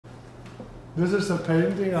This is a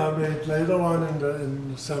painting I made later on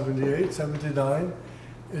in 78, 79.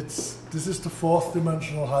 This is the fourth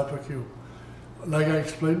dimensional hypercube. Like I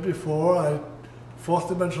explained before, fourth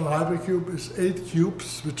dimensional hypercube is 8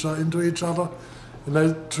 cubes which are into each other, and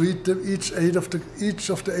I treat them each of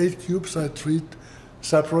the 8 cubes I treat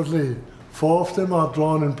separately. 4 of them are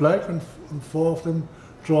drawn in black and 4 of them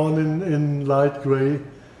drawn in light gray.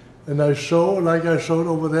 And I show, like I showed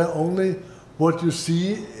over there, only what you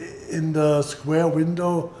see in the square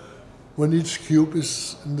window when each cube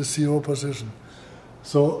is in the 0 position.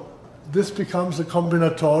 So this becomes a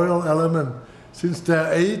combinatorial element. Since there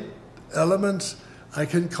are 8 elements, I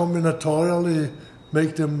can combinatorially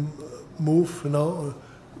make them move, you know.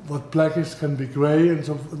 What black is can be gray and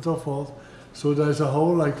so forth. So there's a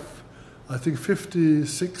whole, like, I think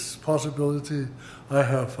 56 possibility I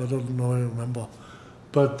have. I don't know, I remember.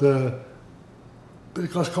 But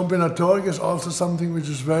because combinatoric is also something which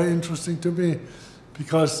is very interesting to me,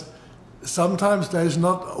 because sometimes there is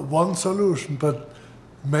not one solution, but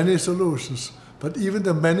many solutions. But even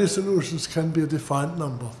the many solutions can be a defined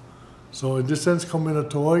number. So in this sense,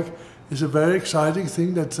 combinatoric is a very exciting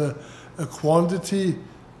thing. That's a quantity,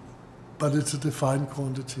 but it's a defined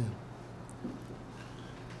quantity.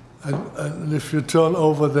 And if you turn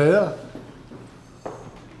over there,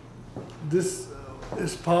 this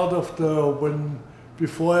is part of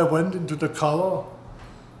before I went into the color,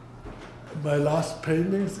 my last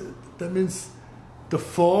paintings, that means the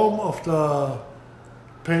form of the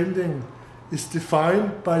painting is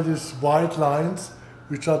defined by these white lines,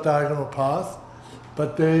 which are diagonal paths,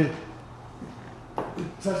 but it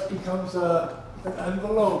just becomes an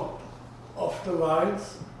envelope of the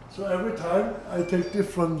lines. So every time I take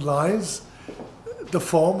different lines, the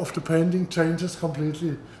form of the painting changes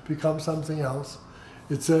completely, becomes something else.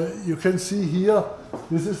 You can see here,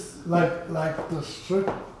 this is like the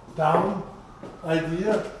stripped down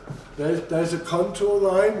idea. There's a contour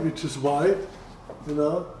line which is white, you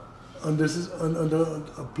know, and this is and the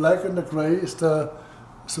black and the gray is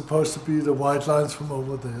supposed to be the white lines from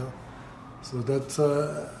over there. So that's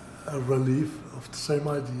a relief of the same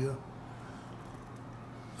idea.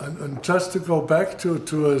 And just to go back to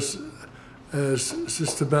a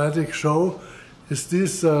systematic show, is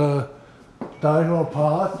this diagonal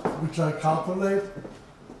path which I calculate.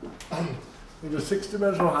 In the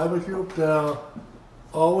 6-dimensional hypercube, there are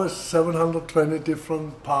always 720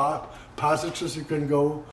 different passages you can go